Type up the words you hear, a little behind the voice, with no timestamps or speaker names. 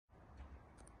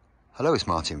Hello, it's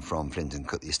Martin from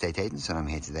Flint&Cook, the estate agents, and I'm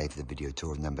here today for the video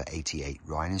tour of number 88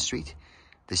 Ryelands Street.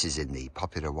 This is in the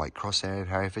popular White Cross area of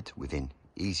Hereford, within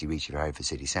easy reach of Hereford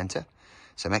city centre.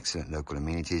 Some excellent local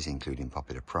amenities, including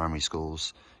popular primary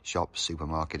schools, shops,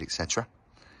 supermarket, etc.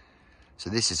 So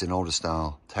this is an older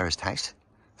style terraced house,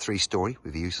 3-storey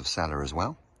with the use of cellar as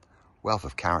well. Wealth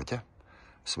of character.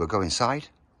 So we'll go inside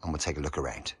and we'll take a look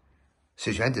around.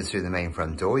 So as you enter through the main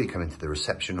front door, you come into the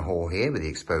reception hall here with the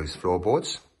exposed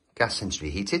floorboards. Gas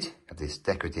centrally heated, have this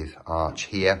decorative arch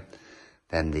here,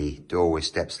 then the doorway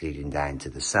steps leading down to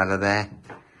the cellar there,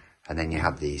 and then you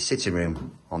have the sitting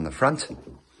room on the front,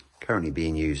 currently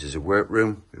being used as a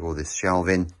workroom with all this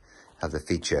shelving, have the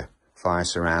feature fire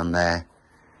surround there,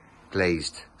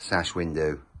 glazed sash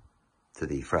window to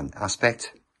the front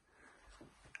aspect,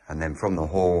 and then from the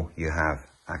hall you have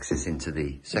access into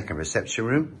the second reception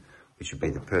room, which would be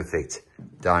the perfect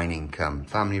dining cum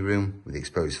family room with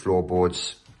exposed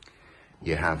floorboards.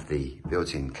 You have the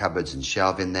built-in cupboards and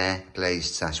shelving there,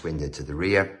 glazed sash window to the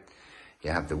rear.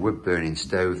 You have the wood-burning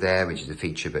stove there, which is a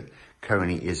feature, but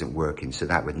currently isn't working, so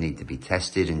that would need to be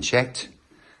tested and checked.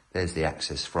 There's the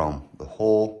access from the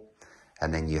hall,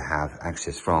 and then you have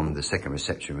access from the second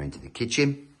reception room into the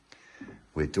kitchen,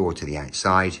 with door to the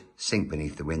outside, sink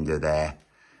beneath the window there,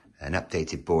 an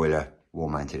updated boiler,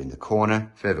 wall-mounted in the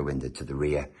corner, further window to the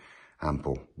rear,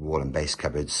 ample wall and base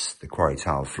cupboards, the quarry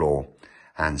tile floor,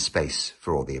 and space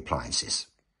for all the appliances.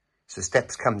 So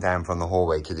steps come down from the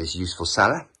hallway to this useful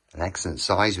cellar, an excellent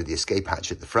size with the escape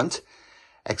hatch at the front,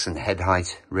 excellent head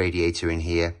height, radiator in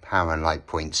here, power and light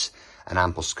points, and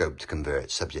ample scope to convert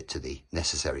subject to the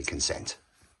necessary consent.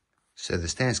 So the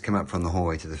stairs come up from the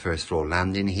hallway to the first floor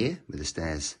landing here, with the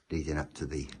stairs leading up to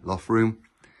the loft room,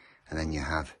 and then you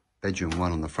have bedroom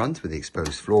 1 on the front with the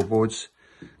exposed floorboards,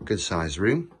 good sized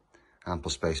room, ample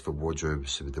space for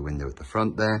wardrobes with the window at the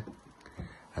front there.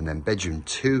 And then bedroom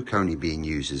 2 currently being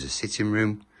used as a sitting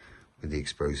room with the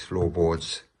exposed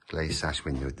floorboards, glazed sash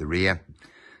window at the rear,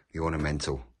 the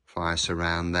ornamental fire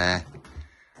surround there.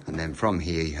 And then from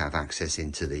here you have access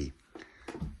into the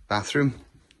bathroom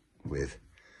with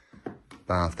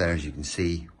bath there, as you can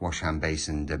see, wash hand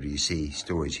basin, WC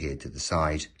storage here to the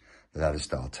side, the ladder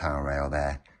style towel rail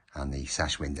there, and the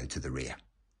sash window to the rear.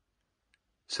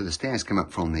 So the stairs come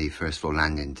up from the first floor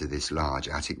landing to this large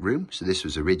attic room. So this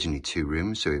was originally 2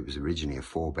 rooms, so it was originally a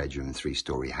 4-bedroom and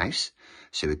 3-storey house.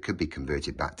 So it could be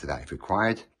converted back to that if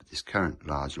required. But this current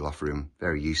large loft room,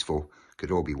 very useful,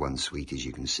 could all be one suite, as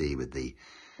you can see, with the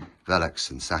velux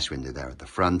and sash window there at the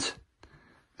front.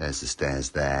 There's the stairs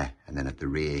there, and then at the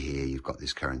rear here you've got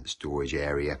this current storage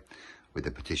area with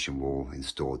the partition wall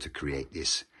installed to create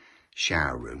this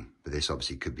shower room. But this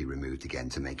obviously could be removed again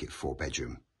to make it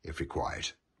 4-bedroom if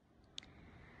required.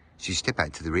 So you step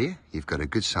out to the rear, you've got a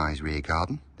good sized rear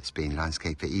garden that's been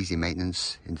landscaped for easy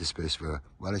maintenance, interspersed with a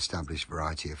well-established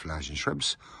variety of flowers and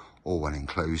shrubs, all well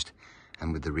enclosed,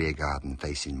 and with the rear garden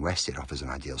facing west, it offers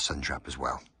an ideal sun trap as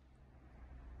well.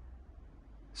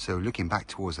 So looking back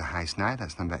towards the house now,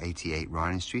 that's number 88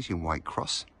 Ryelands Street in White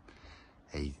Cross,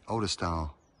 a older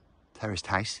style terraced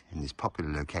house in this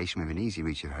popular location with an easy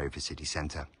reach of Hereford city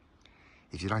centre.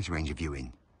 If you'd like to arrange a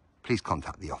viewing, please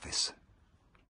contact the office.